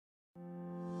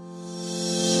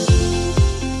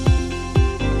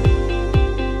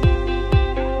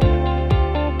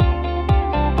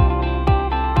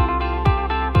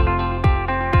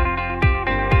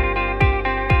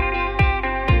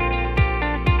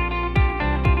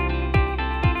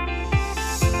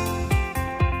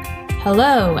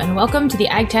Hello, and welcome to the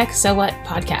AgTech So What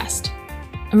podcast.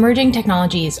 Emerging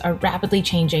technologies are rapidly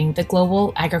changing the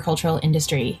global agricultural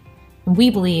industry, and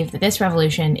we believe that this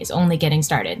revolution is only getting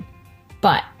started.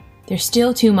 But there's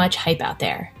still too much hype out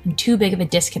there, and too big of a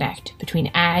disconnect between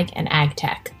ag and ag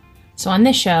tech. So on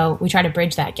this show, we try to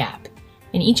bridge that gap.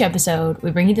 In each episode,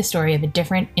 we bring you the story of a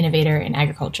different innovator in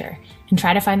agriculture, and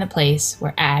try to find the place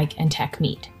where ag and tech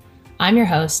meet. I'm your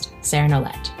host, Sarah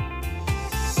Nolette.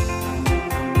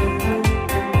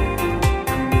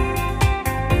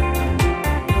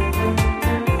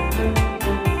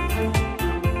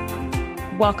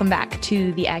 Welcome back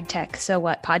to the AgTech So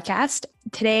What podcast.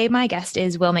 Today, my guest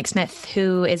is Will MacSmith,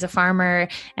 who is a farmer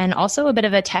and also a bit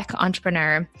of a tech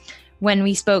entrepreneur. When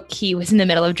we spoke, he was in the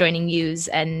middle of joining Use,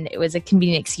 and it was a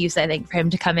convenient excuse, I think, for him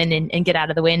to come in and get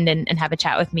out of the wind and have a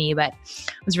chat with me. But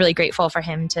I was really grateful for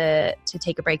him to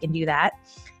take a break and do that.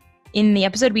 In the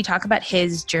episode, we talk about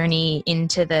his journey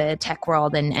into the tech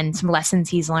world and some lessons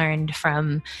he's learned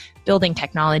from building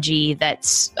technology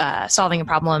that's solving a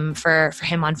problem for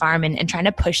him on farm and trying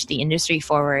to push the industry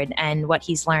forward, and what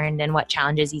he's learned and what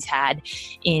challenges he's had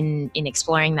in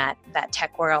exploring that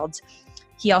tech world.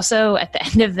 He also, at the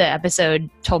end of the episode,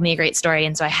 told me a great story,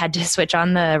 and so I had to switch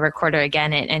on the recorder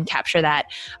again and capture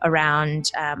that around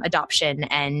adoption.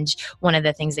 And one of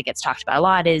the things that gets talked about a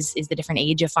lot is the different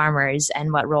age of farmers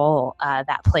and what role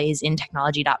that plays in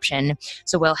technology adoption.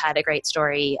 So Will had a great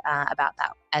story about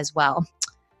that as well.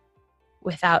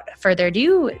 Without further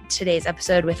ado, today's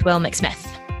episode with Will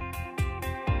MacSmith.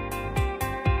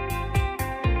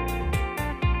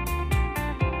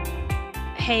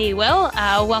 Hey, Will,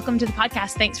 welcome to the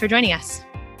podcast. Thanks for joining us.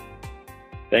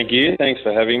 Thank you. Thanks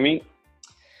for having me.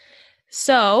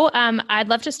 So I'd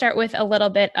love to start with a little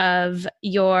bit of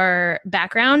your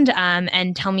background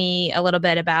and tell me a little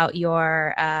bit about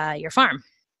your farm.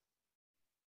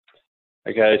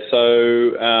 Okay,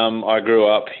 so I grew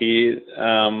up here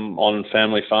on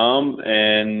family farm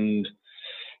and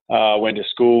went to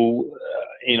school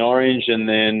in Orange, and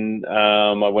then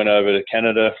I went over to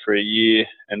Canada for a year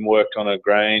and worked on a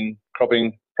grain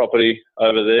cropping property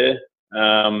over there,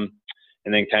 and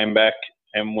then came back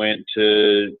and went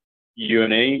to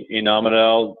uni in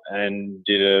Armidale and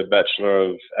did a Bachelor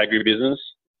of Agribusiness.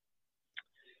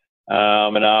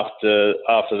 And after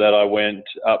that, I went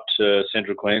up to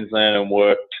Central Queensland and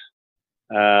worked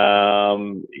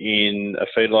in a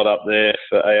feedlot up there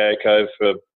for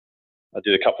AACO I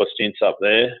did a couple of stints up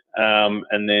there,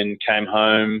 and then came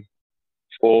home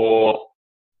for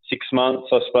 6 months,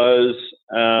 I suppose,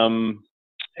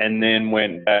 and then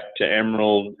went back to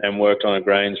Emerald and worked on a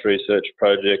grains research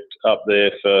project up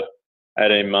there for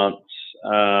 18 months,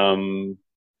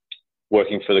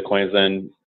 working for the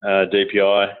Queensland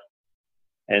DPI.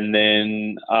 And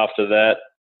then after that,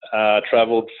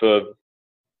 travelled for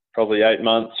probably 8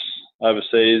 months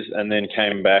overseas, and then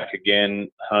came back again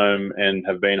home and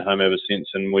have been home ever since.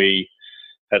 And we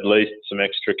had leased some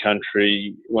extra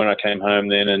country when I came home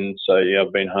then, and so yeah,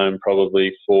 I've been home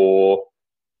probably for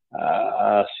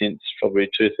since probably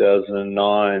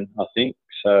 2009, I think.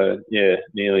 So yeah,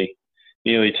 nearly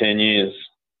 10 years.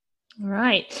 All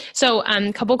right. So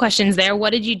a couple questions there. What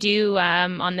did you do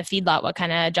on the feedlot? What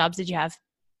kind of jobs did you have?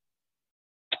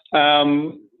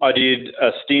 I did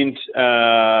a stint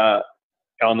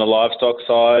on the livestock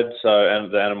side, so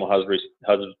the animal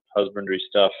husbandry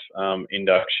stuff,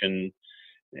 induction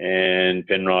and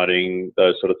pen riding,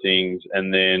 those sort of things,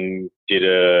 and then did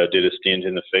a stint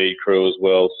in the feed crew as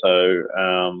well. So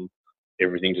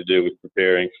everything to do with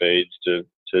preparing feeds to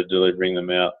delivering them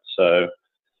out. So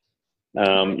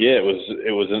yeah, it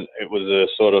was a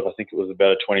sort of, I think it was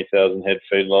about a 20,000 head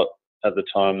feedlot at the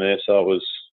time there. So it was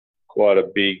quite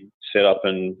a big setup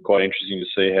and quite interesting to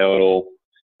see how it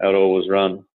all was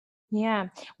run. Yeah.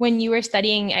 When you were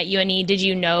studying at UNE, did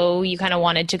you know you kind of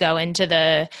wanted to go into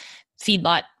the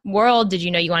feedlot world? Did you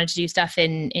know you wanted to do stuff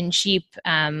in sheep?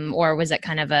 Or was it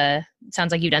kind of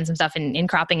sounds like you've done some stuff in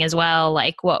cropping as well.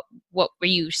 Like what were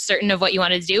you certain of what you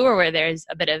wanted to do, or were there's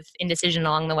a bit of indecision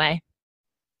along the way?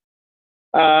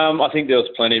 I think there was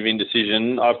plenty of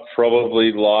indecision. I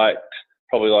probably like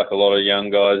a lot of young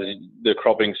guys, the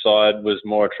cropping side was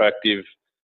more attractive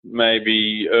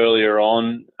maybe earlier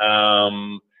on.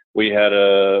 We had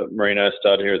a merino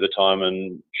stud here at the time,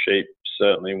 and sheep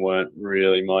certainly weren't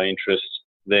really my interest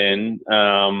then.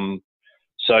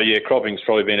 So yeah, cropping's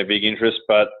probably been a big interest,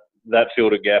 but that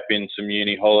filled a gap in some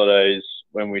uni holidays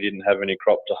when we didn't have any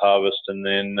crop to harvest. And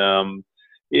then,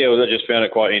 I just found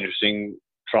it quite interesting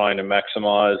trying to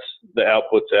maximise the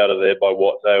outputs out of there by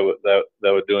what they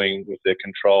were doing with their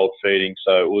controlled feeding.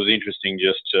 So it was interesting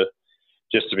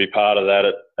just to be part of that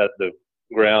at the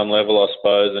ground level, I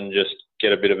suppose, and just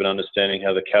get a bit of an understanding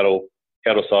how the cattle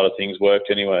side of things worked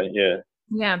anyway. Yeah.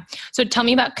 Yeah. So tell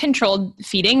me about controlled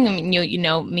feeding. I mean, you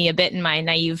know me a bit in my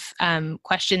naive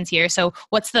questions here. So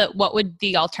what would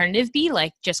the alternative be?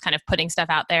 Like just kind of putting stuff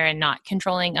out there and not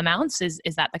controlling amounts? Is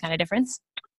that the kind of difference?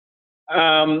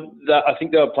 I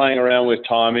think they were playing around with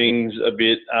timings a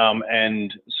bit,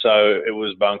 and so it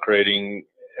was bunker eating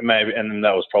maybe, and then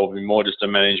that was probably more just a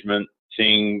management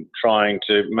thing, trying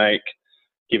to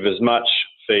give as much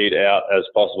feed out as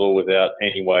possible without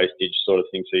any wastage sort of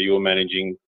thing. So you were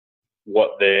managing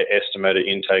what their estimated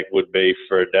intake would be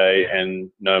for a day and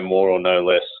no more or no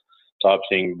less type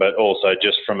thing, but also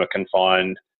just from a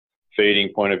confined feeding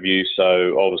point of view.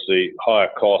 So obviously higher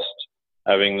cost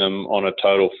having them on a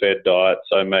total fed diet,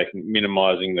 so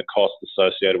minimising the cost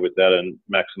associated with that and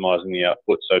maximising the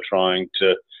output. So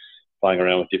playing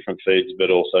around with different feeds,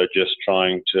 but also just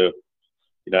trying to,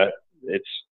 it's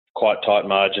quite tight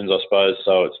margins, I suppose.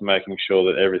 So it's making sure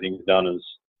that everything's done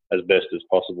as best as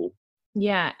possible.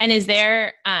 Yeah. And is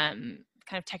there kind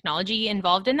of technology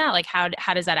involved in that? Like how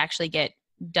does that actually get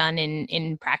done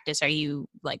in practice? Are you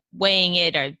like weighing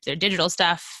it, or there digital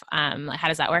stuff? Like how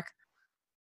does that work?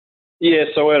 Yeah,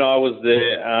 so when I was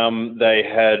there, they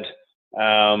had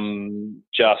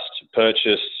just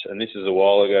purchased, and this is a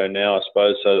while ago now, I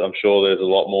suppose, so I'm sure there's a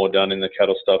lot more done in the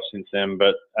cattle stuff since then,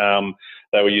 but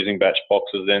they were using batch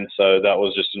boxes then, so that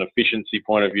was just an efficiency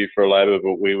point of view for labour,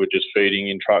 but we were just feeding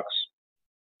in trucks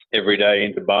every day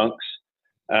into bunks,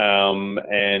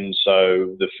 and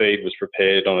so the feed was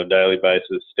prepared on a daily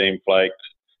basis, steam flaked,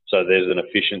 so there's an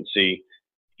efficiency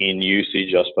in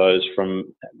usage, I suppose,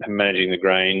 from managing the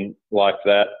grain like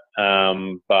that.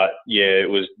 But yeah, it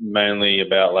was mainly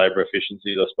about labour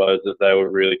efficiencies, I suppose, that they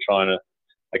were really trying to,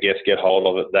 I guess, get hold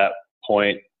of at that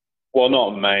point. Well,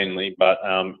 not mainly, but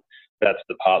that's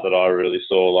the part that I really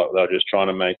saw. Like they were just trying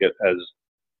to make it as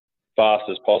fast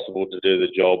as possible to do the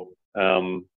job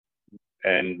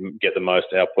and get the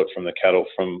most output from the cattle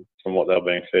from what they were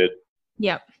being fed.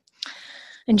 Yep.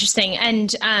 Interesting. And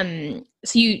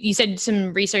so you said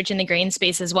some research in the grain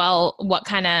space as well. What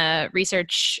kind of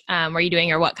research were you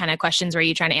doing, or what kind of questions were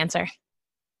you trying to answer?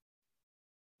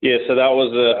 Yeah, so that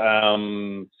was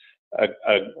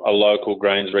a local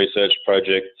grains research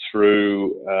project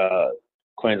through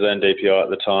Queensland DPI at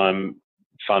the time,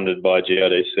 funded by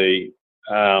GRDC.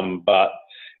 But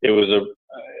it was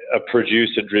a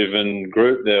producer-driven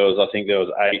group. I think there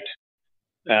was 8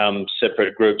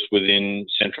 separate groups within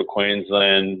central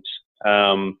Queensland,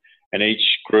 and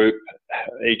each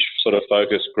sort of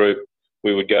focus group,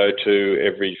 we would go to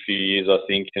every few years, I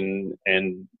think, and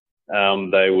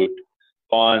they would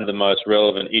find the most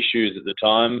relevant issues at the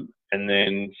time, and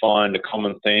then find a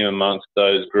common theme amongst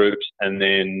those groups, and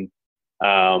then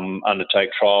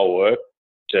undertake trial work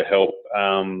to help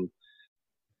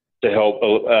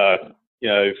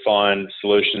find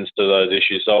solutions to those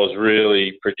issues. So I was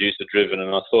really producer driven,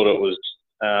 and I thought it was,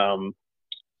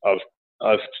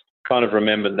 I've kind of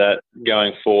remembered that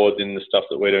going forward in the stuff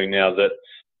that we're doing now, that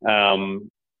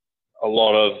a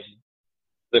lot of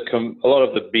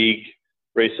the big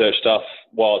research stuff,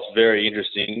 while it's very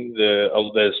interesting,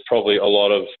 there's probably a lot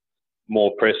of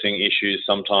more pressing issues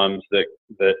sometimes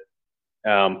that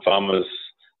farmers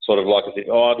sort of like to think,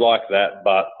 oh, I'd like that,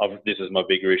 but this is my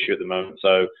bigger issue at the moment.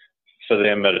 So for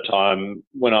them at a time,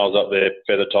 when I was up there,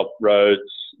 Feathertop Roads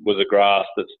was a grass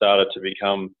that started to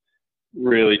become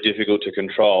really difficult to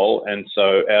control. And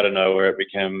so out of nowhere, it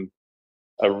became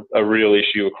a real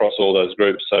issue across all those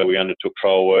groups. So we undertook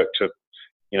trial work to,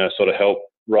 sort of help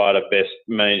write a best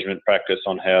management practice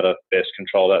on how to best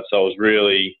control that. So it was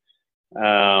really,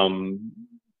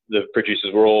 the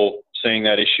producers were all seeing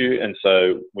that issue. And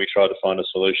so we tried to find a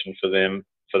solution for them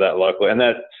for that locally. And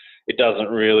that it's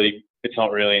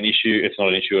not really an issue. It's not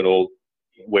an issue at all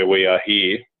where we are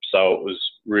here. So it was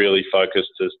really focused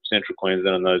to Central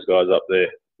Queensland and those guys up there,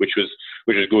 which was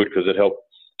good because it helped.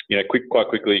 Quite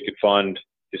quickly you could find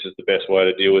this is the best way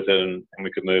to deal with it, and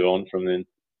we could move on from then.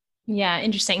 Yeah,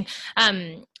 interesting.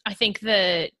 I think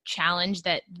the challenge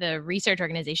that the research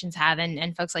organizations have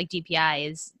and folks like DPI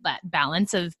is that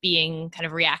balance of being kind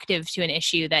of reactive to an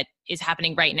issue that is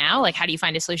happening right now. Like, how do you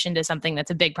find a solution to something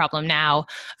that's a big problem now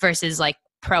versus like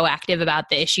proactive about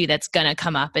the issue that's going to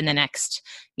come up in the next,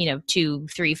 2,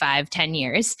 3, 5, 10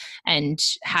 years? And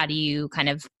how do you kind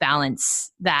of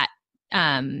balance that?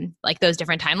 Like those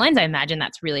different timelines? I imagine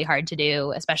that's really hard to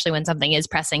do, especially when something is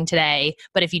pressing today.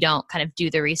 But if you don't kind of do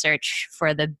the research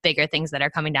for the bigger things that are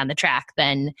coming down the track,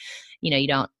 then, you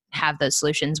don't have those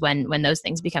solutions when those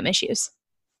things become issues.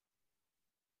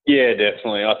 Yeah,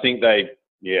 definitely. I think I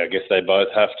guess they both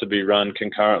have to be run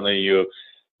concurrently.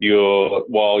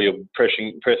 while your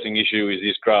pressing issue is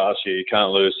this grass, you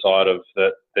can't lose sight of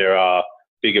that there are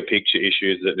bigger picture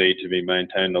issues that need to be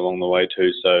maintained along the way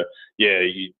too. So yeah,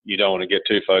 you don't want to get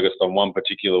too focused on one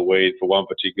particular weed for one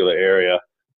particular area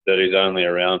that is only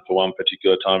around for one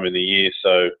particular time in the year.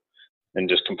 So, and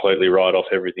just completely write off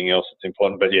everything else that's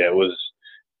important. But yeah,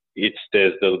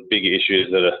 there's the bigger issues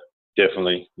that are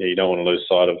definitely, you don't want to lose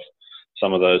sight of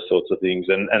some of those sorts of things.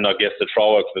 And I guess the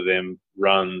trial work for them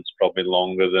runs probably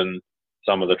longer than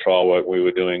some of the trial work we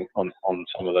were doing on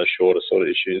some of those shorter sort of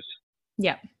issues.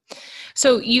 Yeah.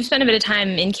 So you've spent a bit of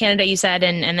time in Canada, you said,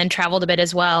 and then traveled a bit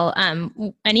as well.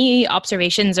 Any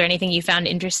observations or anything you found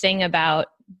interesting about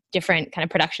different kind of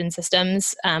production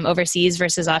systems overseas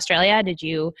versus Australia? Did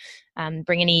you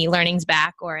bring any learnings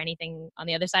back or anything on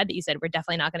the other side that you said, we're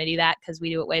definitely not going to do that because we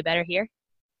do it way better here?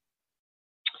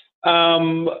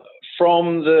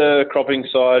 From the cropping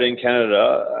side in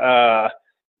Canada,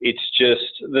 it's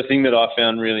just the thing that I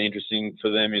found really interesting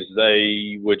for them is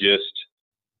they were just,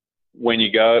 when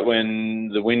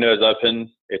the window's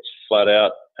open, it's flat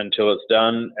out until it's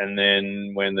done. And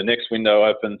then when the next window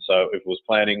opens, so if it was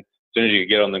planting, as soon as you could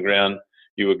get on the ground,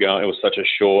 you were going. It was such a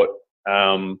short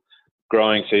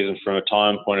growing season from a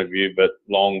time point of view, but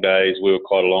long days. We were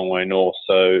quite a long way north.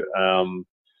 So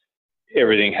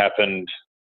everything happened.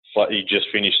 Like you just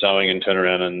finish sowing and turn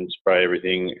around and spray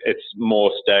everything. It's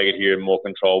more staggered here and more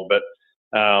controlled. But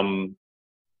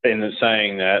in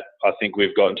saying that, I think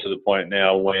we've gotten to the point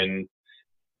now when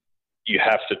you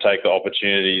have to take the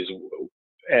opportunities.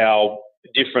 For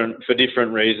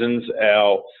different reasons,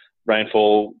 our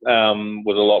rainfall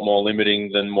was a lot more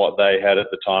limiting than what they had at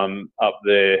the time up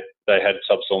there. They had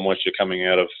subsoil moisture coming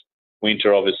out of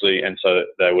winter, obviously, and so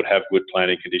they would have good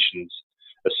planting conditions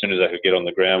as soon as they could get on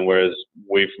the ground, whereas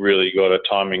we've really got a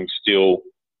timing still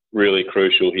really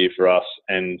crucial here for us,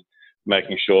 and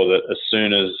making sure that as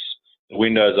soon as the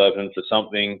window's open for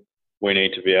something, we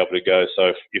need to be able to go.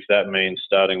 So if that means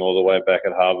starting all the way back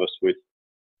at harvest with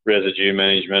residue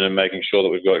management and making sure that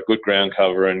we've got good ground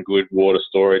cover and good water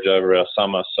storage over our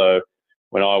summer, so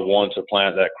when I want to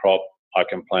plant that crop, I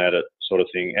can plant it, sort of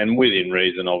thing. And within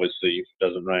reason, obviously, if it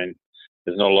doesn't rain,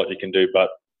 there's not a lot you can do, but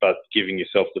giving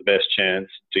yourself the best chance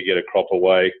to get a crop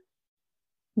away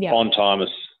on time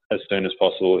as soon as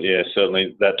possible. Yeah,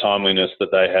 certainly that timeliness that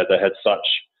they had such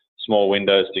small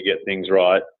windows to get things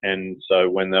right, and so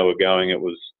when they were going,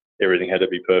 everything had to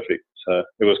be perfect. So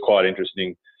it was quite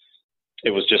interesting.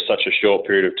 It was just such a short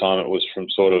period of time. It was from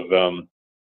sort of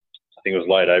I think it was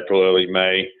late April, early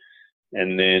May,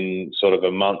 and then sort of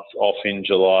a month off in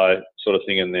July, sort of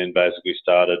thing, and then basically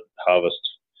started harvest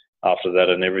after that,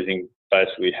 and everything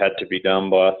basically had to be done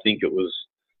by, I think it was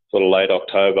sort of late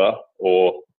October,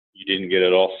 or you didn't get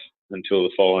it off until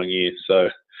the following year. So,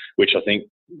 which I think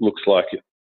looks like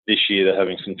this year they're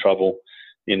having some trouble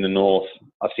in the north.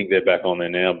 I think they're back on there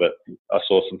now, but I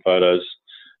saw some photos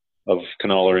of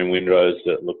canola in windrows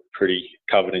that looked pretty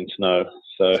covered in snow.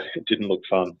 So it didn't look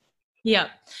fun. Yeah.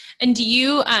 And do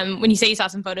you, when you say you saw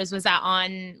some photos, was that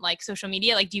on like social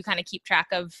media? Like, do you kind of keep track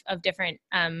of different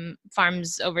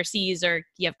farms overseas, or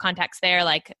you have contacts there?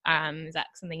 Like, is that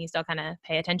something you still kind of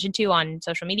pay attention to on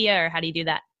social media, or how do you do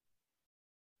that?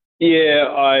 Yeah,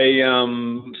 I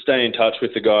stay in touch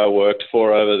with the guy I worked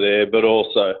for over there, but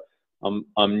also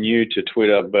I'm new to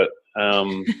Twitter, but I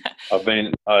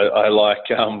like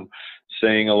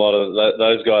seeing a lot of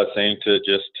those guys seem to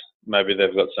just, maybe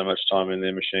they've got so much time in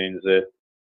their machines, they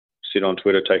sit on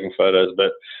Twitter taking photos.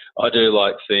 But I do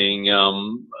like seeing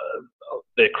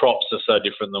their crops are so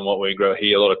different than what we grow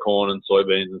here, a lot of corn and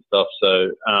soybeans and stuff.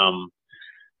 So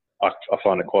I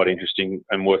find it quite interesting,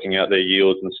 and working out their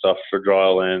yields and stuff for dry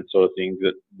land sort of things.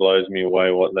 It blows me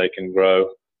away what they can grow.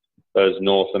 Those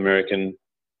North American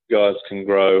guys can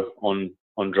grow on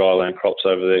dry land crops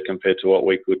over there compared to what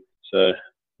we could. So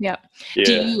yeah.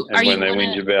 When they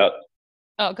whinge about.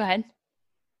 Oh, go ahead.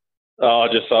 I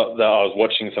just thought that I was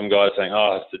watching some guys saying,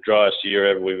 "Oh, it's the driest year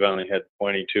ever. We've only had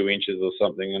 22 inches or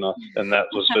something," and that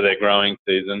was for their growing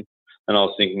season. And I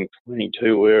was thinking,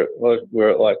 22,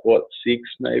 we're at like what, 6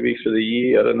 maybe for the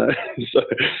year? I don't know. So,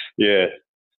 yeah.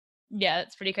 Yeah,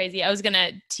 that's pretty crazy. I was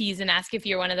gonna tease and ask if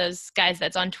you're one of those guys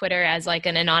that's on Twitter as like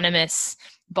an anonymous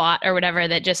bot or whatever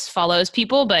that just follows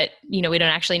people, but we don't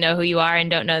actually know who you are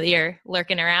and don't know that you're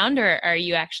lurking around, or are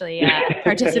you actually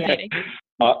participating?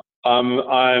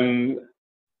 I'm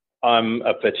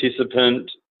a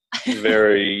participant.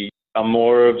 I'm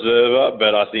more observer,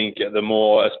 but I think the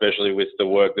more, especially with the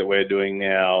work that we're doing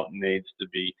now, needs to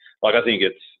be like, I think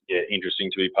it's interesting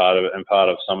to be part of it and part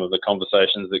of some of the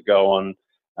conversations that go on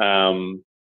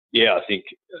yeah, I think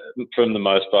from the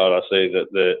most part, I see that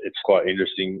it's quite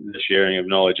interesting, the sharing of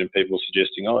knowledge and people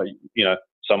suggesting, oh, you know,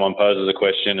 someone poses a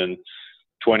question and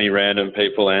 20 random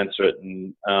people answer it,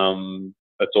 and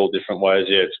it's all different ways.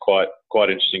 Yeah, it's quite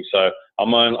interesting. So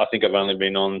I think I've only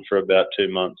been on for about 2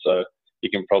 months, so you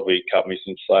can probably cut me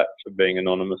some slack for being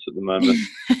anonymous at the moment.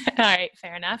 All right,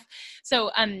 fair enough.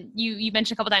 So you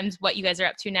mentioned a couple times what you guys are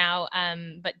up to now,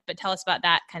 but tell us about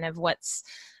that. Kind of what's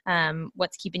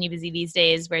keeping you busy these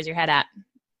days? Where's your head at?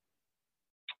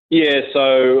 Yeah,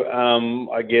 so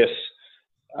I guess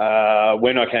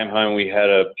when I came home, we had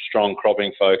a strong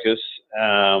cropping focus,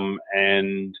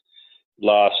 and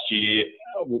last year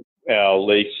our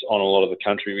lease on a lot of the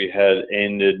country we had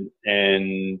ended,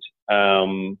 and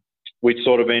we'd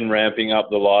sort of been ramping up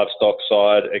the livestock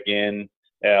side again,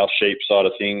 our sheep side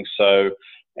of things. So,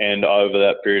 and over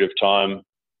that period of time,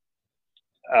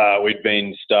 we'd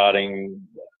been starting.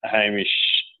 Hamish,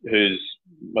 who's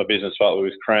my business partner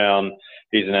with Crown,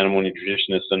 he's an animal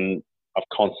nutritionist, and I've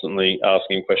constantly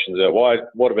asking questions about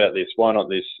what about this? Why not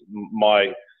this?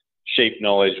 My sheep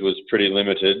knowledge was pretty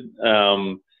limited,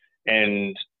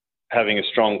 and having a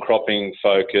strong cropping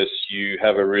focus, you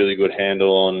have a really good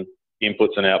handle on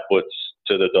inputs and outputs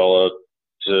to the dollar,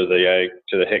 to the egg,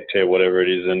 to the hectare, whatever it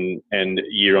is, and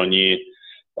year on year,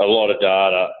 a lot of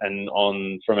data.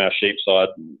 And from our sheep side,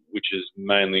 which is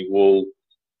mainly wool,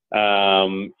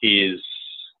 is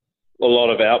a lot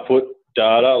of output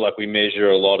data. Like, we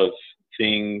measure a lot of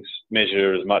things,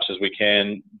 measure as much as we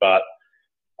can, but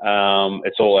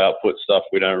it's all output stuff.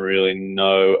 We don't really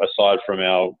know, aside from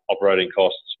our operating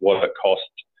costs, what it costs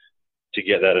to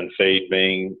get that, and feed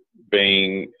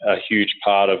being a huge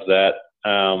part of that.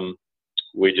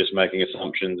 We're just making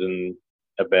assumptions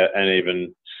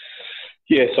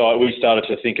so we started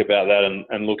to think about that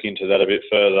and look into that a bit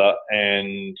further,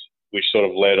 and which sort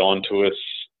of led on to us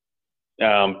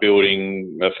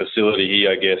building a facility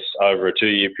here, I guess, over a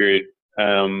 2-year period,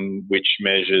 which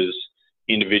measures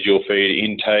individual feed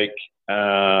intake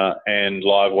and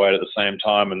live weight at the same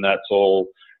time, and that's all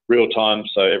real time.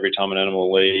 So every time an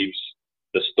animal leaves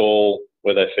the stall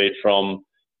where they feed from,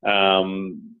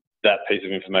 that piece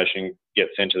of information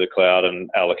gets sent to the cloud and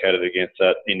allocated against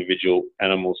that individual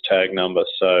animal's tag number.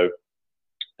 So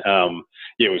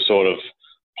we're sort of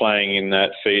playing in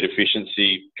that feed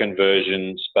efficiency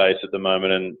conversion space at the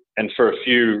moment, and for a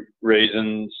few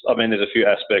reasons. I mean, there's a few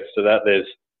aspects to that.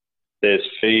 There's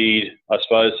feed, I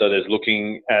suppose, so there's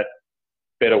looking at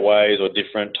better ways or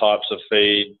different types of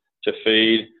feed to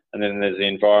feed, and then there's the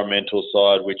environmental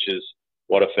side, which is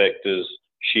what effect does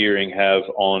shearing have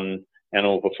on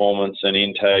animal performance and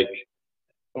intake,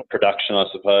 production, I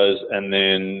suppose, and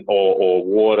then or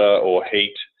water or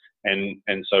heat, and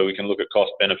so we can look at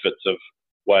cost benefits of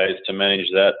ways to manage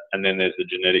that. And then there's the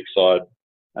genetic side,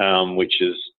 which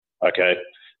is, okay,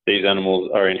 these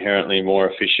animals are inherently more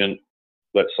efficient,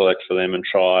 let's select for them and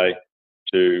try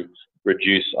to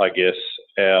reduce, I guess,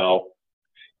 our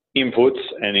inputs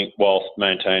and whilst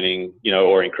maintaining,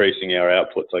 or increasing our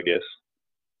outputs, I guess.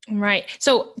 Right.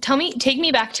 So take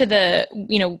me back to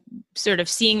the, sort of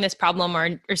seeing this problem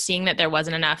or seeing that there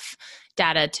wasn't enough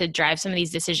data to drive some of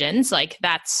these decisions. Like,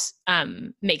 that's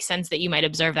makes sense that you might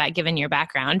observe that given your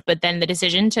background, but then the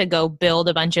decision to go build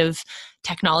a bunch of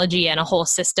technology and a whole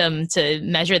system to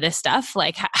measure this stuff,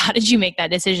 like, how did you make that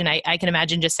decision? I can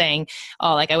imagine just saying,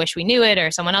 oh, like, I wish we knew it,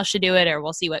 or someone else should do it, or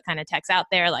we'll see what kind of tech's out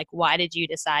there. Like, why did you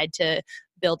decide to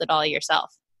build it all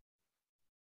yourself?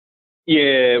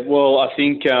 Yeah, well, I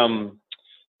think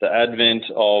the advent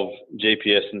of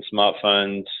GPS and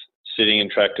smartphones sitting in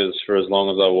tractors for as long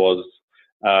as I was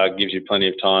gives you plenty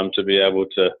of time to be able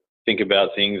to think about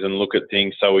things and look at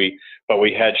things. But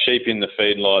we had sheep in the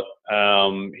feedlot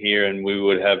here, and we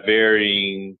would have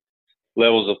varying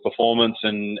levels of performance,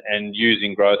 and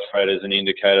using growth rate as an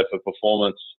indicator for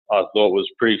performance, I thought was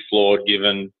pretty flawed,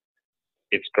 given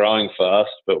it's growing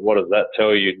fast. But what does that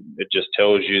tell you? It just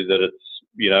tells you that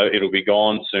it's, it'll be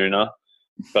gone sooner,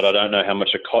 but I don't know how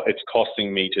much it's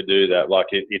costing me to do that. Like,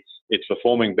 it's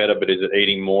performing better, but is it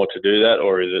eating more to do that,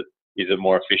 or is it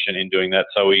more efficient in doing that?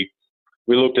 So we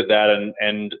looked at that,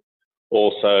 and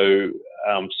also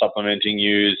supplementing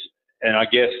use, and I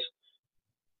guess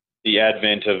the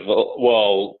advent of,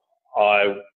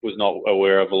 I was not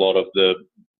aware of a lot of the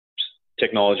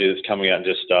technology that's coming out, and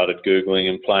just started Googling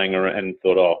and playing around and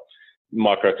thought,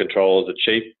 microcontrollers are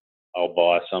cheap. I'll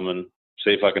buy some and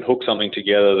see if I can hook something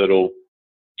together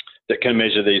that can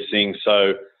measure these things.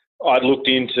 So I looked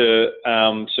into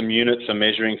some units for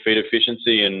measuring feed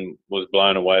efficiency and was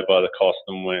blown away by the cost,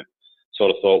 and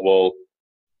thought,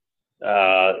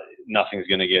 nothing's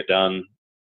going to get done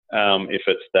if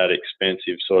it's that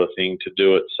expensive sort of thing to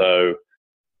do it. So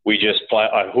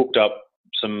I hooked up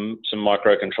some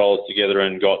microcontrollers together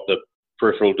and got the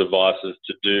peripheral devices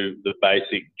to do the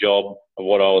basic job of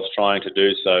what I was trying to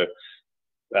do. So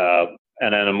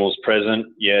an animal's present,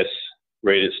 yes.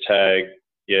 Read its tag,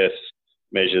 yes.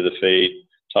 Measure the feed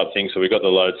type thing. So we got the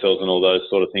load cells and all those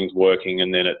sort of things working,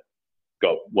 and then it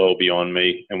got well beyond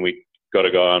me, and we got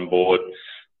a guy on board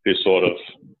who sort of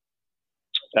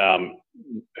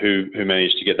who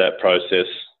managed to get that process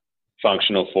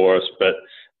functional for us. But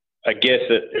I guess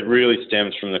it really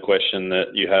stems from the question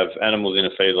that you have animals in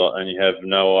a feedlot and you have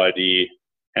no idea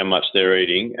how much they're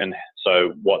eating, and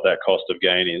so what that cost of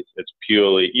gain is. It's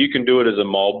purely, you can do it as a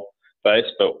mob base,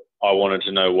 but I wanted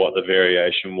to know what the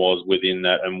variation was within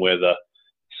that, and whether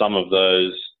some of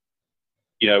those,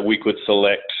 we could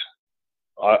select.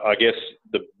 I guess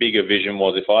the bigger vision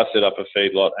was, if I set up a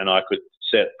feedlot and I could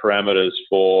set parameters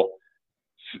for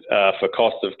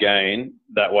cost of gain,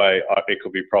 that way it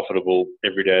could be profitable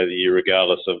every day of the year,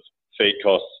 regardless of feed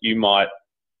costs. You might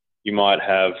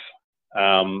have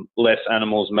less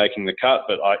animals making the cut,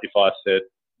 but if I said,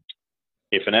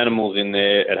 if an animal's in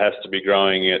there, it has to be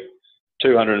growing at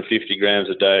 250 grams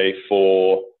a day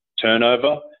for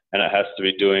turnover, and it has to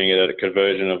be doing it at a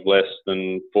conversion of less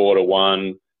than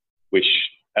 4:1, which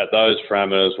at those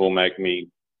parameters will make me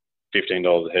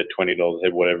 $15 a head, $20 a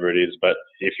head, whatever it is. But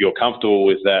if you're comfortable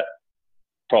with that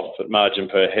profit margin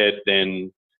per head,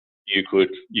 then you could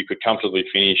comfortably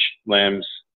finish lambs,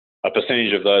 a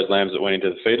percentage of those lambs that went into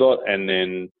the feedlot, and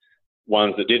then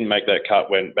ones that didn't make that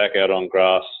cut went back out on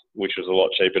grass, which was a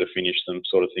lot cheaper to finish them,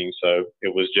 sort of thing. So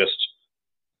it was just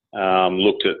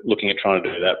looking at trying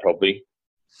to do that probably.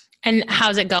 And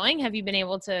how's it going? Have you been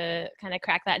able to kind of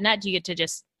crack that nut? Do you get to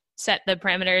just set the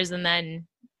parameters and then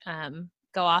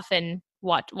go off and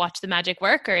watch the magic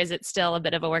work, or is it still a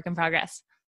bit of a work in progress?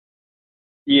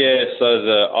 Yeah, so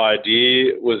the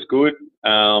idea was good.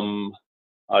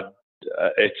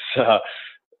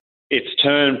 It's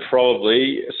turned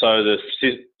probably. So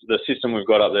the system we've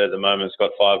got up there at the moment's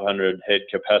got 500 head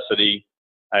capacity,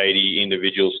 80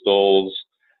 individual stalls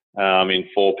in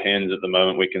 4 pens. At the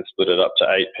moment, we can split it up to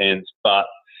 8 pens, but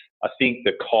I think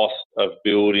the cost of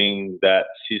building that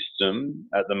system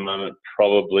at the moment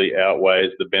probably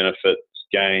outweighs the benefits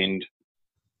gained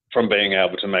from being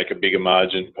able to make a bigger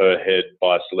margin per head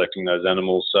by selecting those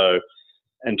animals. So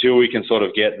until we can sort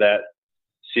of get that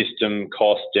system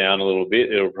cost down a little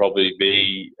bit, it'll probably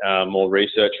be more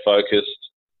research focused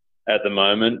at the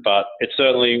moment. But it's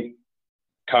certainly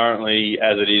currently,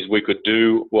 as it is, we could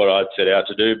do what I'd set out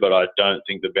to do, but I don't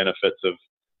think the benefits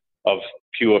of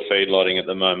pure feedlotting at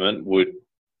the moment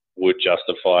would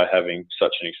justify having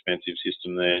such an expensive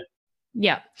system there.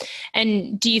 Yeah.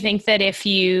 And do you think that if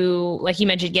you, like you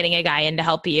mentioned, getting a guy in to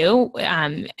help you,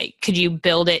 could you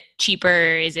build it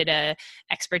cheaper? Is it a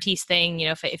expertise thing?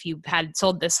 If you had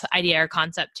sold this idea or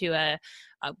concept to a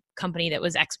company that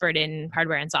was expert in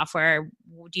hardware and software,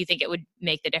 do you think it would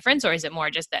make the difference? Or is it more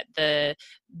just that the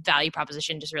value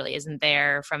proposition just really isn't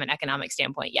there from an economic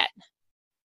standpoint yet?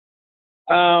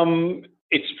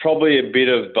 It's probably a bit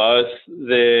of both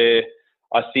there.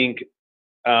 I think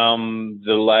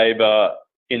the labour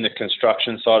in the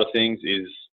construction side of things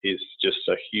is just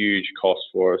a huge cost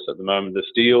for us at the moment. The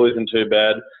steel isn't too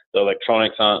bad, the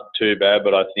electronics aren't too bad,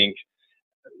 but I think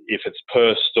if it's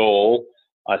per stall,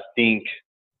 I think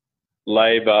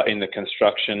labour in the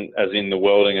construction, as in the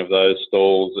welding of those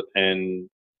stalls and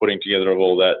putting together of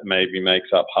all that, maybe makes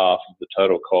up half of the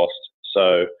total cost.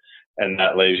 So, and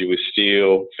that leaves you with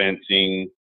steel, fencing,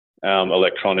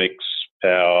 electronics,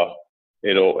 power.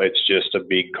 It's just a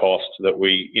big cost that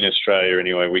we, in Australia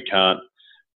anyway, we can't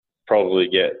probably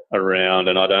get around.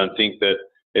 And I don't think that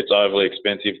it's overly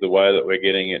expensive the way that we're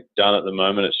getting it done at the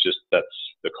moment. It's just that's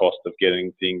the cost of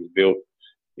getting things built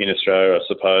in Australia, I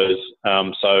suppose.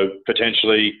 So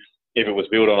potentially, if it was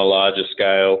built on a larger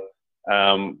scale,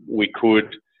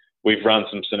 we've run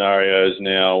some scenarios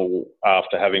now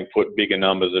after having put bigger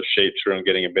numbers of sheep through and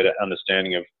getting a better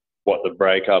understanding of what the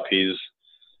breakup is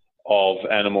of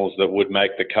animals that would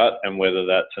make the cut and whether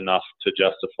that's enough to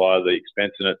justify the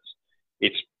expense. And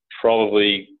it's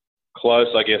probably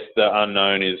close. I guess the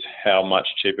unknown is how much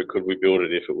cheaper could we build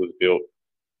it if it was built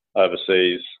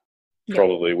overseas,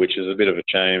 probably, which is a bit of a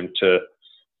shame to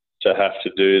have to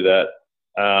do that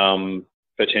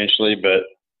potentially.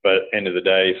 But end of the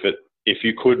day, if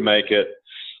you could make it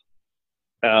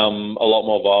a lot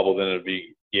more viable, then it'd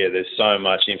be, there's so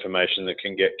much information that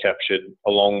can get captured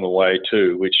along the way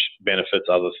too, which benefits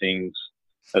other things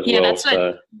as Yeah, well.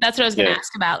 that's what I was going to Yeah.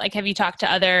 ask about. Like, have you talked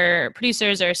to other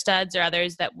producers or studs or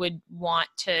others that would want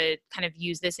to kind of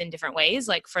use this in different ways,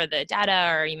 like for the data,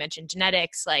 or you mentioned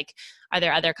genetics? Like, are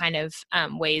there other kind of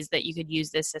ways that you could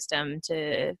use this system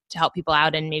to help people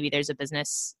out, and maybe there's a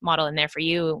business model in there for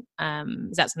you?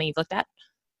 Is that something you've looked at?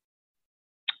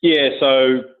 Yeah,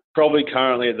 so probably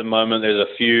currently at the moment there's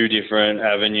a few different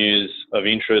avenues of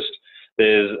interest.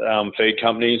 There's feed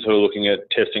companies who are looking at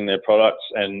testing their products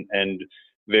and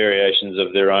variations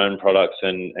of their own products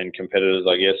and competitors,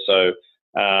 I guess. So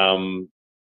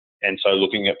and so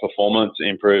looking at performance,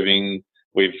 improving.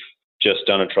 We've just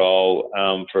done a trial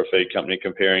for a feed company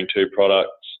comparing two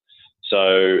products.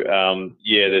 So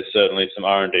yeah, there's certainly some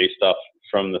R&D stuff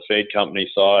from the feed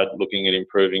company side, looking at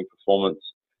improving performance.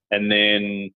 And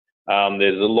then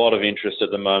there's a lot of interest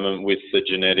at the moment with the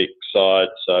genetic side,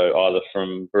 so either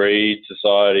from breed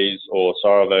societies or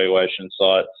sire evaluation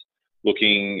sites,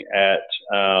 looking at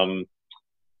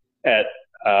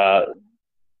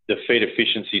the feed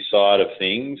efficiency side of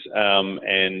things,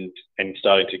 and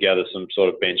starting to gather some sort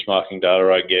of benchmarking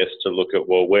data, I guess, to look at,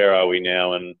 well, where are we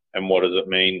now and what does it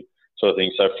mean, sort of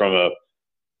thing. So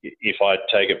if I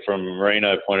take it from a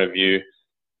merino point of view,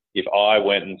 if I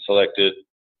went and selected,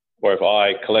 or if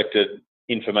I collected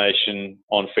information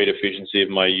on feed efficiency of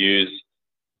my ewes,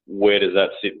 where does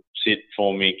that sit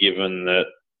for me, given that,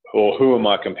 or who am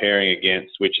I comparing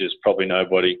against, which is probably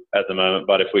nobody at the moment.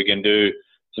 But if we can do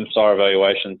some sire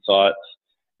evaluation sites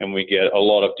and we get a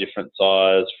lot of different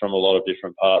sires from a lot of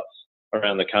different parts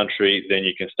around the country, then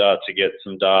you can start to get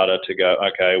some data to go,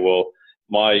 okay, well,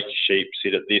 my sheep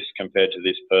sit at this compared to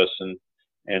this person.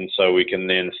 And so we can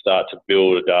then start to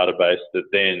build a database that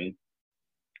then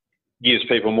gives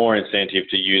people more incentive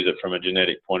to use it from a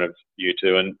genetic point of view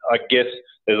too. And I guess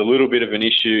there's a little bit of an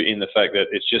issue in the fact that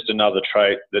it's just another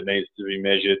trait that needs to be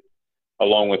measured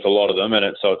along with a lot of them.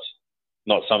 And so it's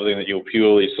not something that you'll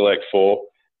purely select for.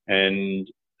 And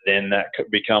then that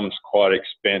becomes quite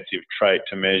expensive trait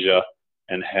to measure.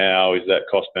 And how is that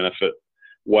cost benefit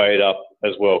weighed up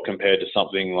as well compared to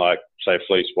something like, say,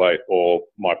 fleece weight or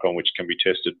micron, which can be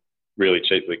tested really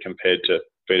cheaply compared to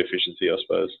feed efficiency, I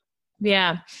suppose.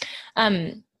 Yeah.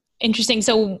 Interesting.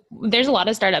 So there's a lot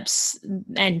of startups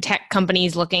and tech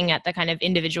companies looking at the kind of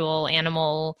individual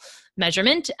animal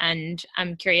measurement. And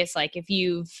I'm curious, like, if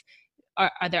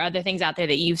are there other things out there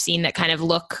that you've seen that kind of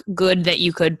look good that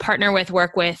you could partner with,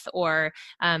 work with, or,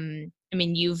 I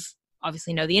mean, you've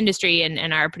obviously know the industry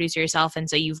and are a producer yourself. And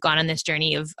so you've gone on this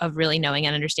journey of really knowing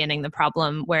and understanding the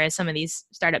problem, whereas some of these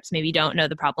startups maybe don't know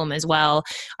the problem as well.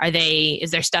 Is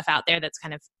there stuff out there that's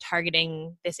kind of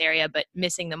targeting this area but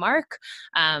missing the mark?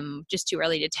 Just too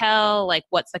early to tell? Like,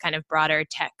 what's the kind of broader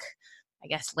tech, I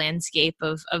guess, landscape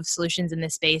of solutions in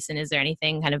this space? And is there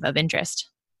anything kind of interest?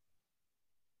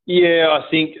 Yeah, I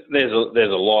think there's a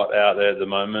lot out there at the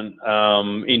moment.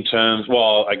 In terms,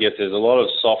 well, I guess there's a lot of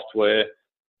software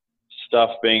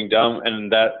stuff being done,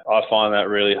 and that I find that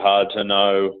really hard to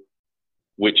know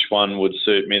which one would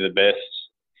suit me the best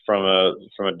from a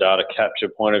data capture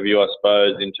point of view, I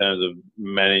suppose. In terms of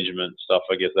management stuff,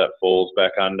 I guess that falls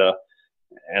back under,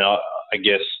 and I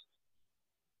guess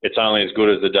it's only as good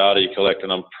as the data you collect,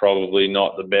 and I'm probably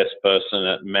not the best person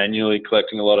at manually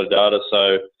collecting a lot of data.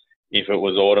 So if it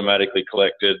was automatically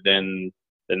collected, then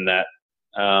that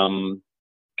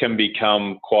can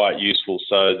become quite useful.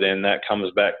 So then that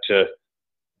comes back to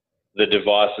the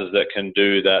devices that can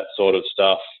do that sort of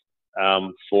stuff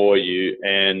for you.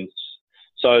 And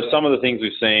so some of the things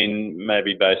we've seen may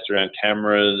be based around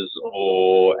cameras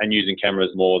and using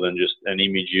cameras more than just an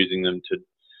image, using them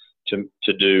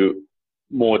to do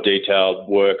more detailed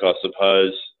work, I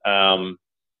suppose.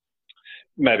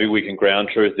 Maybe we can ground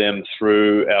truth them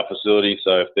through our facility.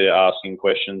 So if they're asking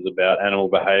questions about animal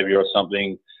behaviour or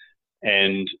something,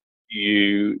 and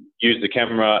you use the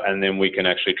camera, and then we can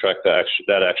actually track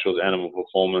that actual animal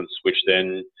performance, which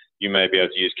then you may be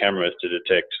able to use cameras to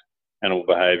detect animal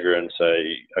behaviour and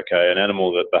say, okay, an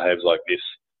animal that behaves like this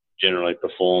generally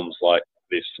performs like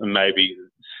this. And maybe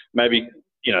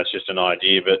it's just an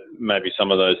idea, but maybe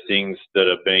some of those things that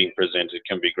are being presented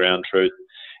can be ground truth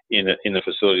in the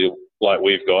facility like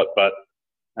we've got. But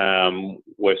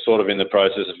we're sort of in the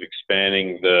process of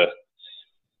expanding the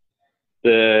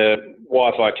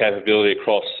Wi-Fi capability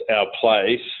across our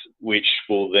place, which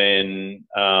will then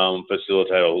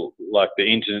facilitate, like the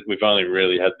internet. We've only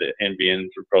really had the NBN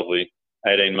for probably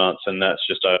 18 months, and that's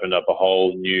just opened up a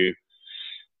whole new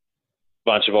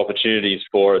bunch of opportunities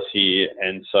for us here.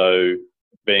 And so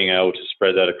being able to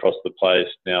spread that across the place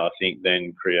now, I think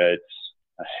then creates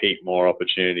a heap more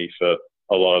opportunity for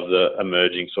a lot of the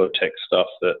emerging sort of tech stuff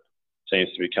that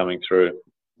seems to be coming through.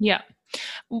 Yeah.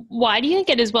 Why do you think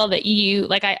it is well that you,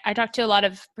 like I talk to a lot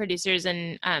of producers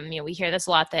and, we hear this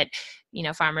a lot that,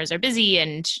 farmers are busy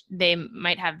and they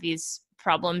might have these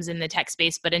problems in the tech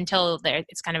space, but until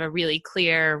it's kind of a really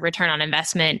clear return on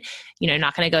investment,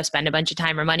 not going to go spend a bunch of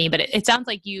time or money. But it sounds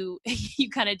like you you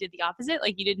kind of did the opposite.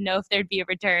 Like you didn't know if there'd be a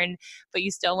return, but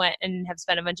you still went and have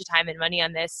spent a bunch of time and money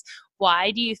on this. Why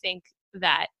do you think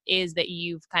that is, that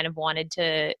you've kind of wanted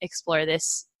to explore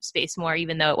this space more,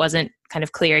 even though it wasn't kind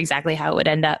of clear exactly how it would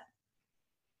end up?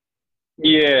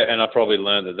 Yeah, and I probably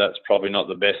learned that that's probably not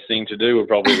the best thing to do. We're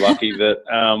probably lucky that,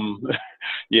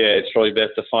 it's probably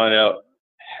best to find out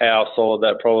how solid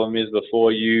that problem is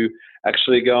before you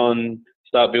actually go and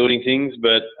start building things.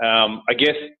 But I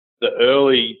guess the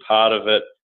early part of it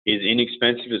is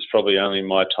inexpensive. It's probably only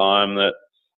my time that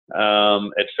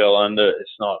it fell under.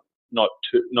 It's not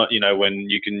when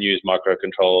you can use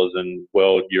microcontrollers and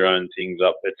weld your own things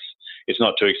up. It's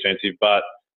not too expensive. But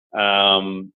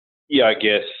I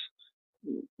guess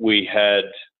we had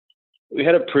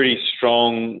a pretty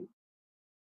strong.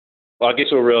 I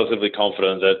guess we're relatively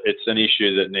confident that it's an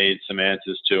issue that needs some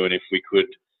answers to, and if we could,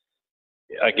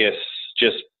 I guess,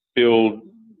 just build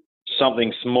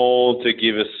something small to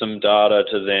give us some data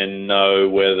to then know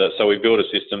whether. So we built a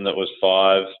system that was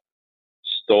 5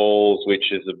 stalls,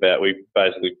 which is we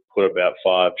basically put about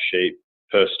 5 sheep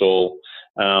per stall.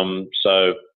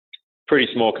 So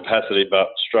pretty small capacity, but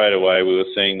straight away we were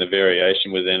seeing the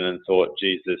variation within and thought,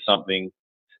 geez, there's something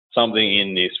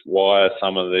in this. Why are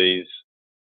some of these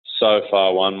so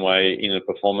far one way in a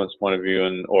performance point of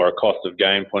view or a cost of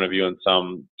gain point of view, and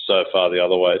some so far the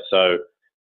other way? So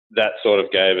that sort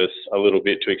of gave us a little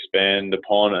bit to expand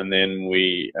upon, and then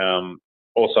we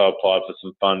also applied for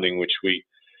some funding, which we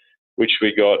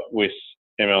got with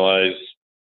MLA's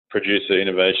Producer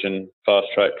Innovation Fast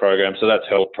Track program. So that's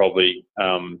helped probably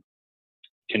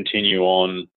continue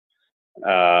on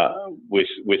with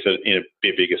it in a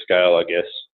bit bigger scale, I guess.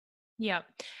 Yeah.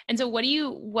 And so what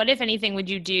if anything, would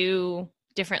you do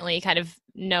differently, kind of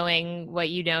knowing what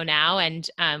you know now, and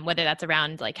whether that's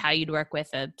around like how you'd work with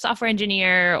a software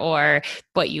engineer or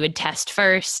what you would test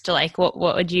first? Like what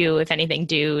would you, if anything,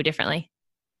 do differently?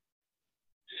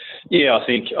 Yeah, I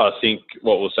think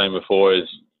what we were saying before is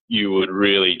you would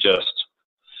really just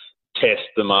test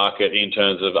the market in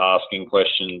terms of asking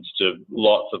questions to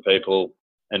lots of people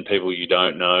and people you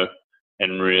don't know,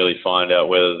 and really find out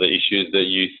whether the issues that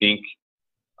you think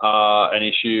are an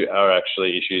issue are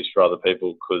actually issues for other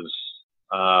people, because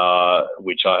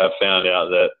which I have found out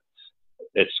that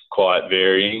it's quite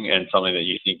varying, and something that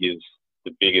you think is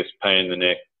the biggest pain in the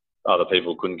neck, other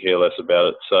people couldn't care less about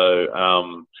it.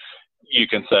 So you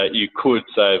could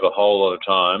save a whole lot of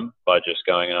time by just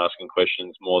going and asking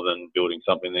questions, more than building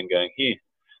something then going, here,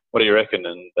 what do you reckon?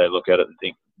 And they look at it and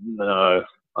think, no,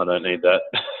 I don't need that.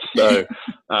 So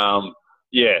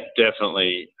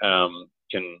definitely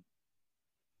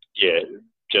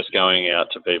just going out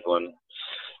to people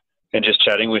and just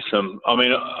chatting with them. I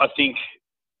mean, I think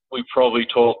we probably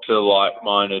talk to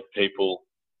like-minded people,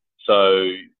 so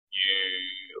you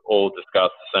all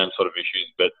discuss the same sort of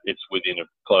issues, but it's within a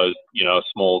closed, a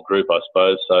small group, I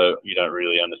suppose, so you don't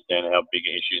really understand how big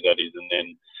an issue that is, and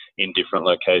then in different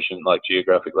locations, like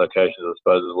geographic locations, I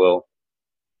suppose, as well.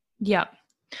 Yeah.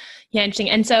 Yeah, interesting.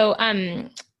 And so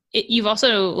you've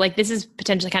also, this is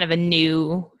potentially kind of a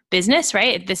new business,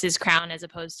 right? This is Crown as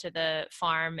opposed to the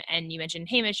farm. And you mentioned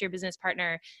Hamish, your business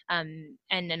partner, and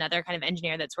another kind of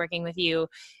engineer that's working with you.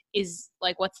 Is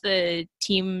what's the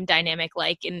team dynamic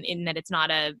like in that it's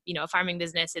not a farming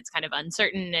business? It's kind of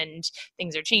uncertain and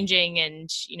things are changing, and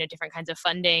different kinds of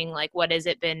funding. What has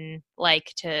it been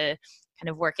like to kind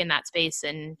of work in that space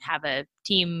and have a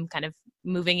team kind of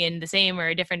moving in the same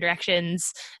or different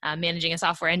directions, managing a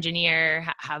software engineer?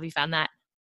 How have you found that?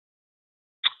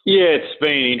 Yeah, it's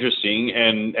been interesting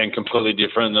and completely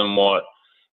different than what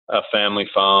a family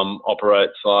farm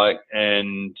operates like.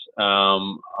 And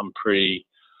I'm pretty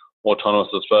autonomous,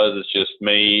 I suppose. It's just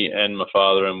me and my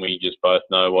father, and we just both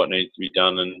know what needs to be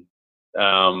done. And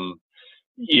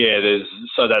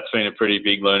so that's been a pretty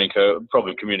big learning curve.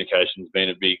 Probably communication's been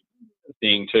a big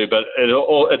thing too. But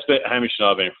Hamish and I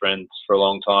have been friends for a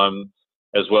long time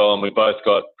as well, and we both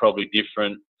got probably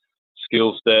different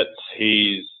skill sets.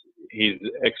 His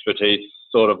expertise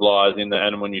sort of lies in the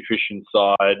animal nutrition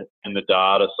side and the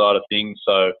data side of things.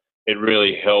 So it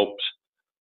really helped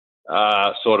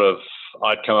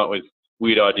I'd come up with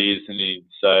weird ideas, and he'd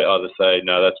either say,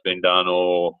 no, that's been done,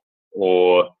 or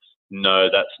no,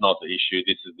 that's not the issue,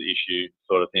 this is the issue,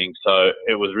 sort of thing. So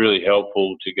it was really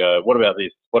helpful to go, what about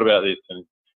this? What about this?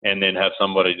 And then have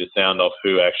somebody to sound off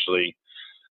who actually,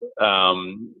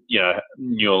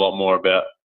 knew a lot more about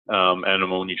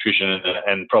animal nutrition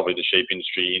and probably the sheep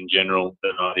industry in general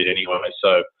than I did anyway.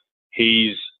 So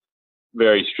he's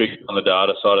very strict on the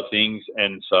data side of things,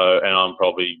 and I'm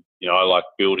probably, I like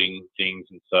building things,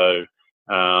 and so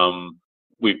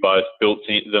we both built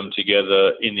them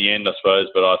together in the end, I suppose.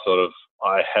 But I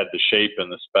had the sheep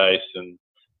and the space and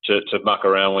to muck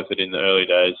around with it in the early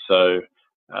days. So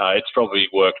it's probably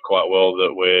worked quite well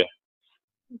that we're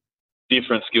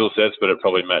different skill sets, but it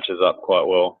probably matches up quite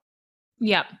well.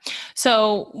 Yeah.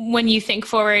 So when you think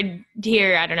forward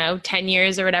here, I don't know, 10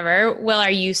 years or whatever, well,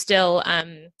 are you still,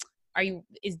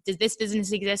 does this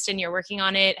business exist and you're working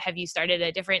on it? Have you started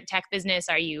a different tech business?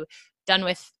 Are you done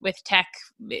with tech,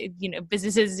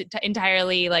 businesses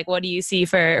entirely? Like, what do you see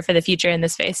for the future in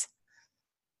this space?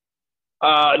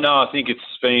 No, I think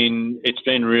it's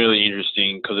been really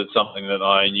interesting because it's something that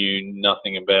I knew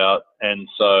nothing about, and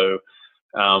so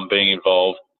being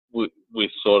involved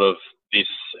with sort of this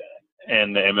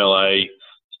and the MLA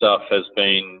stuff has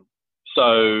been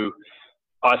so.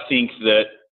 I think that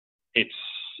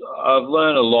I've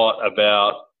learned a lot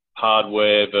about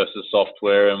hardware versus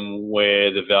software and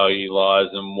where the value lies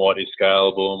and what is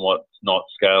scalable and what's not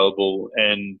scalable,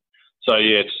 and so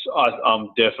I'm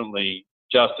definitely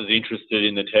just as interested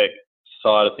in the tech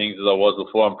side of things as I was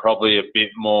before. I'm probably a bit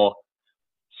more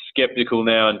skeptical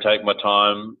now and take my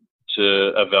time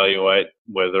to evaluate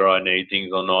whether I need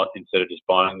things or not, instead of just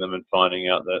buying them and finding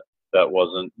out that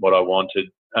wasn't what I wanted.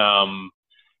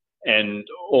 And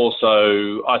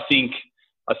also, I think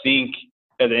at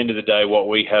the end of the day, what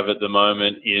we have at the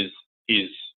moment is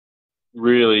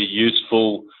really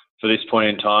useful for this point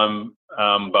in time,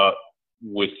 but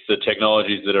with the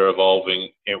technologies that are evolving,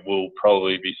 it will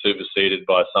probably be superseded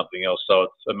by something else. So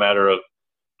it's a matter of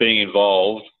being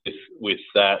involved with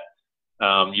that,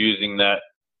 using that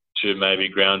to maybe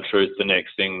ground truth the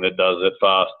next thing that does it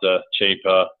faster,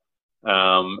 cheaper,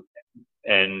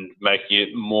 and making it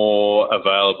more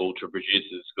available to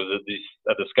producers. Because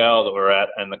at the scale that we're at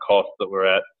and the cost that we're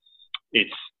at,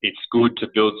 it's good to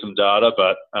build some data,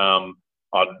 but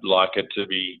I'd like it to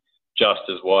be just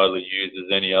as widely used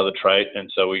as any other trait,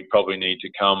 and so we probably need to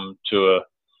come to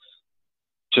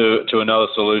another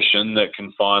solution that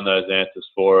can find those answers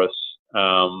for us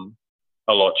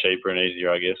a lot cheaper and easier,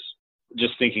 I guess.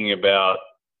 Just thinking about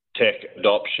tech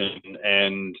adoption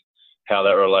and how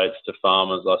that relates to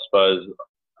farmers, I suppose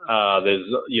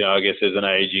there's an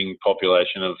aging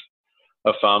population of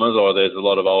farmers, or there's a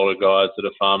lot of older guys that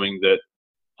are farming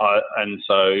and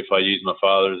so if I use my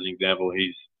father as an example,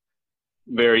 he's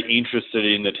very interested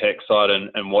in the tech side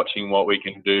and watching what we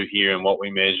can do here and what we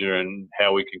measure and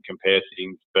how we can compare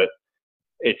things. But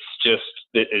it's just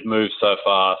that it moves so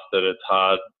fast that it's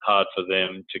hard for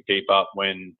them to keep up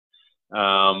when,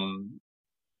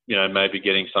 maybe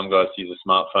getting some guys to use a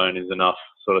smartphone is enough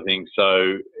sort of thing.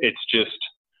 So it's just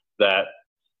that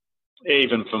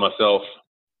even for myself,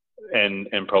 and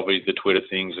probably the Twitter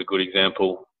thing's a good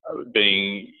example,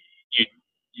 being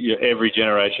every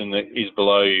generation that is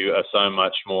below you are so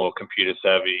much more computer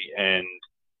savvy and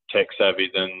tech savvy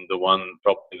than the one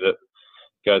probably that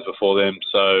goes before them.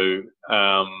 So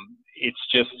I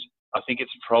think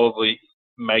it's probably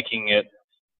making it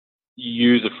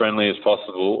user friendly as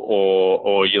possible,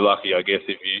 or you're lucky, I guess,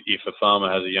 if a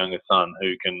farmer has a younger son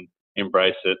who can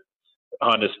embrace it,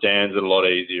 understands it a lot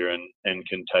easier and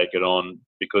can take it on.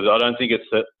 Because I don't think it's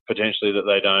that potentially that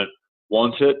they don't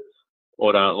want it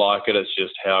or don't like it. It's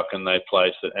just how can they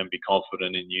place it and be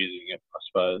confident in using it, I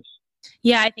suppose.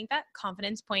 Yeah, I think that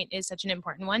confidence point is such an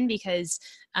important one, because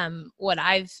what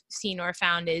I've seen or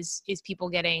found is people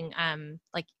getting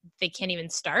like they can't even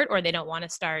start, or they don't want to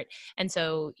start. And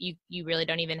so you really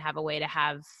don't even have a way to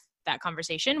have that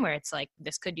conversation where it's like,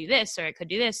 this could do this, or it could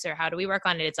do this, or how do we work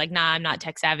on it? It's like, nah, I'm not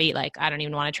tech savvy. Like, I don't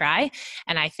even want to try.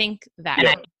 And I think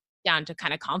that down to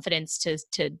kind of confidence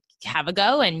to have a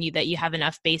go, and that you have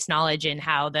enough base knowledge in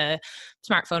how the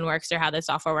smartphone works or how the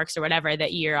software works or whatever,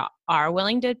 that you are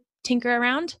willing to tinker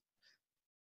around.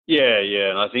 Yeah.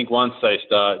 And I think once they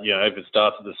start, if it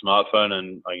starts with the smartphone,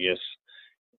 and I guess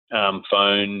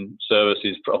phone service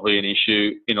is probably an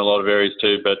issue in a lot of areas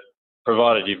too, but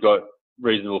provided you've got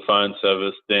reasonable phone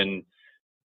service, then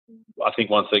I think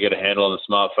once they get a handle on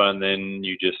the smartphone, then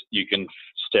you can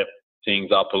step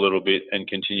things up a little bit and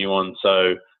continue on.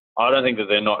 So I don't think that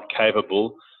they're not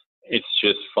capable. It's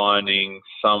just finding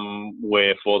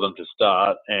somewhere for them to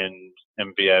start and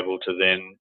be able to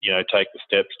then, take the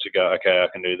steps to go, okay, I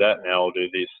can do that. Now I'll do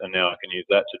this, and now I can use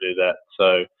that to do that.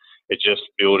 So it's just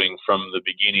building from the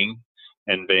beginning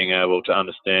and being able to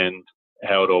understand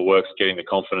how it all works, getting the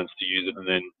confidence to use it, and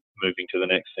then moving to the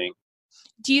next thing.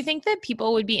 Do you think that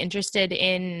people would be interested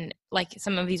in, like,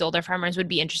 some of these older farmers would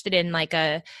be interested in like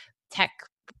a tech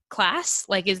class?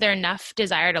 Like, is there enough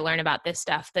desire to learn about this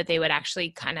stuff that they would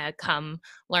actually kind of come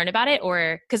learn about it?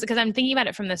 Or because I'm thinking about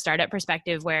it from the startup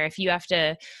perspective, where if you have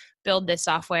to build this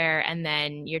software and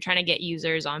then you're trying to get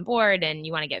users on board and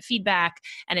you want to get feedback,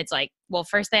 and it's like, well,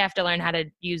 first they have to learn how to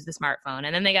use the smartphone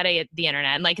and then they got to get the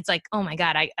internet. And like, it's like, oh my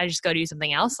God, I just go do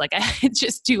something else. Like, it's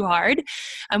just too hard.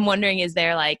 I'm wondering, is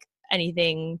there like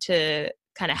anything to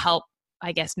kind of help,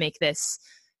 I guess, make this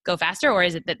go faster? Or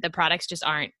is it that the products just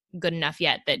aren't good enough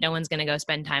yet that no one's going to go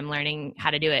spend time learning how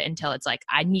to do it until it's like,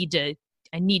 I need to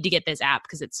get this app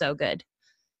because it's so good?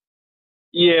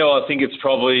 Yeah, well, I think it's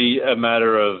probably a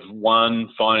matter of, one,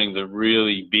 finding the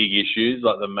really big issues,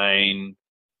 like the main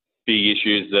big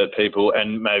issues that people,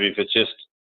 and maybe if it's just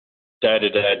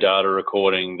day-to-day data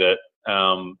recording that,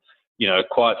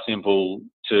 quite simple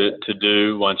to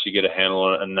do once you get a handle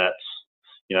on it, and that's,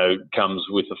 comes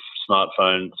with a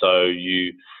smartphone. So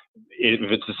if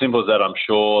it's as simple as that, I'm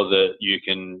sure that you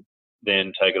can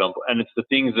then take it on. And it's the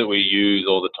things that we use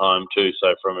all the time too.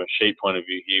 So from a sheep point of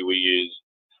view here, we use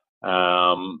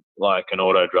like an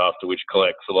auto drafter, which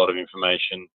collects a lot of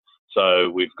information. So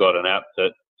we've got an app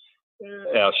that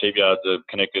our sheep yards are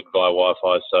connected via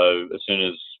Wi-Fi. So as soon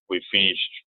as we've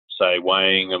finished, say,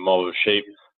 weighing a mob of sheep,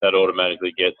 that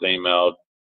automatically gets emailed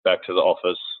back to the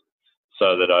office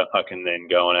so that I can then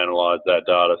go and analyse that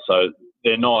data. So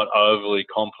they're not overly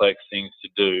complex things to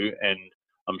do, and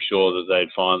I'm sure that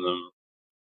they'd find them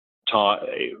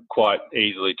quite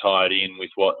easily tied in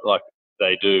with what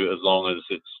they do, as long as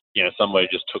it's, somebody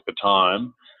just took the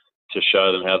time to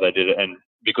show them how they did it. And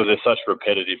because they're such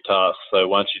repetitive tasks, so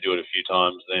once you do it a few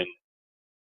times, then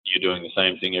you're doing the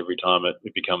same thing every time, it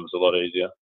becomes a lot easier.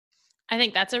 I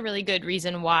think that's a really good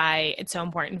reason why it's so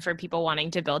important for people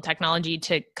wanting to build technology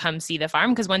to come see the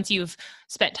farm. Because once you've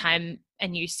spent time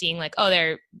and you're seeing like, oh,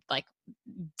 they're like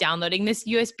downloading this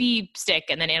USB stick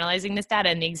and then analyzing this data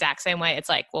in the exact same way, it's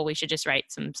like, well, we should just write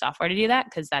some software to do that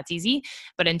because that's easy.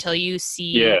 But until you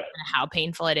see how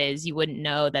painful it is, you wouldn't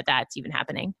know that that's even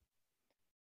happening.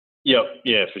 Yep.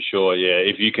 Yeah, for sure. Yeah.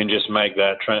 If you can just make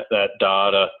that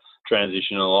data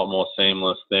transition a lot more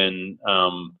seamless, then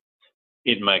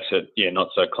it makes it, not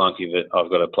so clunky that I've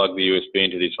got to plug the USB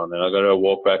into this one, then I've got to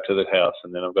walk back to the house,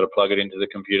 and then I've got to plug it into the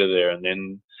computer there, and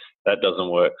then that doesn't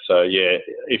work. So,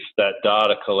 if that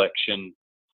data collection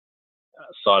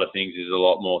side of things is a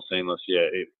lot more seamless,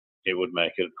 it would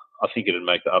make it, I think it would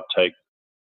make the uptake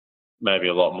maybe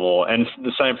a lot more. And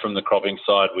the same from the cropping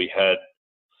side, we had,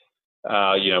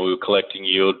 we were collecting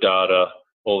yield data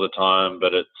all the time,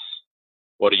 but it's,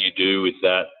 what do you do with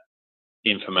that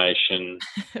information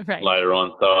right. later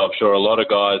on? So I'm sure a lot of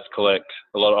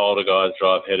older guys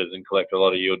drive headers and collect a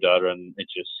lot of yield data, and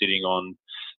it's just sitting on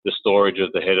the storage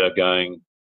of the header going,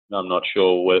 I'm not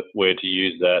sure where to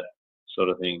use that sort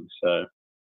of thing. So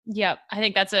yeah, I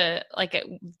think that's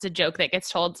it's a joke that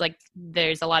gets told. It's like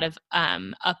there's a lot of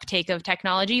uptake of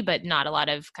technology, but not a lot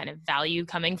of kind of value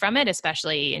coming from it,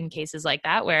 especially in cases like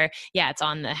that where, it's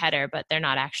on the header, but they're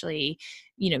not actually,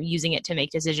 using it to make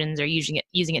decisions or using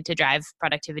it to drive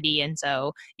productivity. And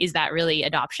so is that really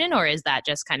adoption, or is that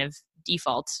just kind of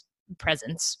default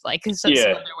presence? Like some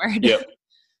other word? Yep.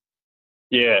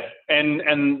 Yeah. And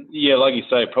like you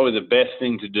say, probably the best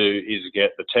thing to do is get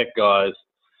the tech guys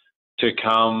to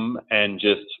come and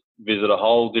just visit a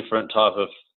whole different type of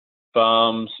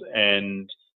farms and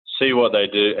see what they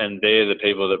do. And they're the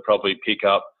people that probably pick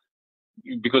up,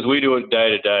 because we do it day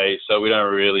to day, so we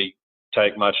don't really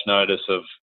take much notice of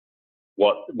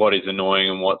what is annoying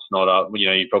and what's not up.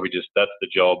 You probably just, that's the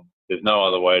job. There's no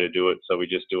other way to do it, so we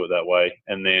just do it that way.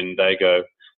 And then they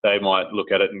might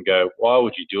look at it and go, why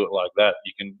would you do it like that?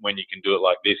 When you can do it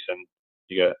like this, and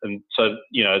you go, and so,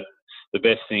 the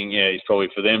best thing, is probably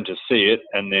for them to see it,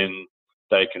 and then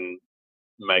they can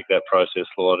make that process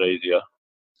a lot easier.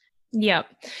 Yeah.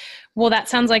 Well, that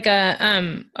sounds like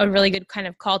a really good kind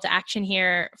of call to action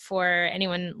here for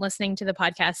anyone listening to the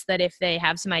podcast, that if they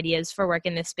have some ideas for work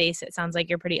in this space, it sounds like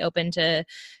you're pretty open to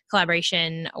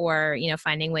collaboration or,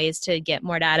 finding ways to get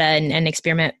more data and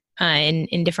experiment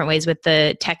in different ways with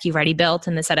the tech you've already built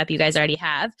and the setup you guys already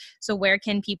have. So where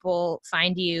can people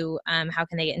find you? How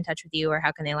can they get in touch with you, or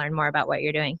how can they learn more about what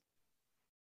you're doing?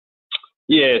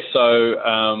 Yeah, so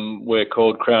we're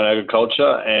called Crown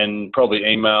Agriculture, and probably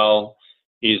email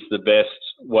is the best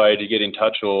way to get in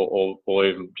touch, or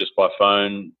even just by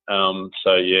phone.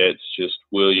 It's just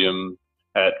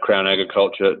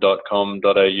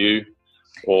william@crownagriculture.com.au,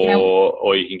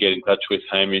 or you can get in touch with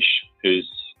Hamish, who's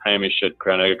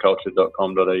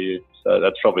hamish@crownagriculture.com.au. So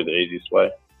that's probably the easiest way.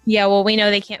 Yeah, well, we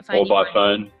know they can't find you. Or by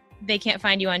phone. they can't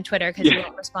find you on Twitter because you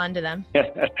won't respond to them.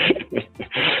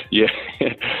 Yeah,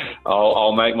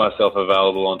 I'll make myself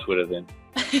available on Twitter then.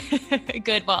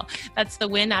 Good. Well, that's the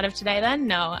win out of today then.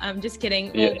 No, I'm just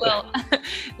kidding. Yeah.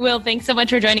 Will, thanks so much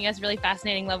for joining us. Really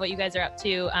fascinating. Love what you guys are up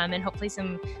to. And hopefully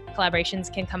some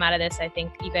collaborations can come out of this. I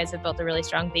think you guys have built a really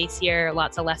strong base here.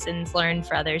 Lots of lessons learned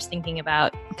for others thinking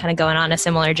about kind of going on a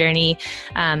similar journey.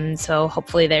 So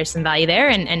hopefully there's some value there,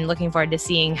 and looking forward to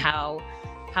seeing how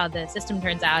the system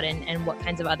turns out and what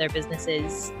kinds of other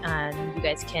businesses you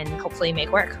guys can hopefully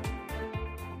make work.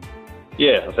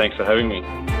 Yeah, thanks for having me.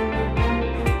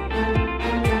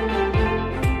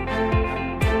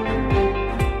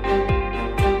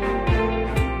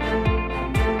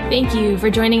 Thank you for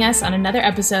joining us on another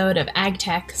episode of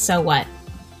AgTech So What.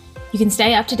 You can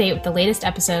stay up to date with the latest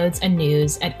episodes and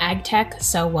news at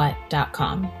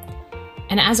agtechsowhat.com.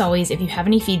 And as always, if you have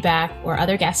any feedback or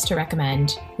other guests to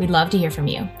recommend, we'd love to hear from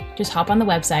you. Just hop on the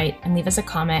website and leave us a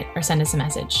comment or send us a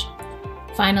message.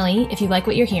 Finally, if you like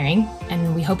what you're hearing,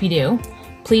 and we hope you do,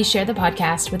 please share the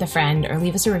podcast with a friend or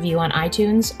leave us a review on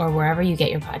iTunes or wherever you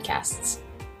get your podcasts.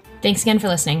 Thanks again for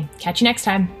listening. Catch you next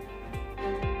time.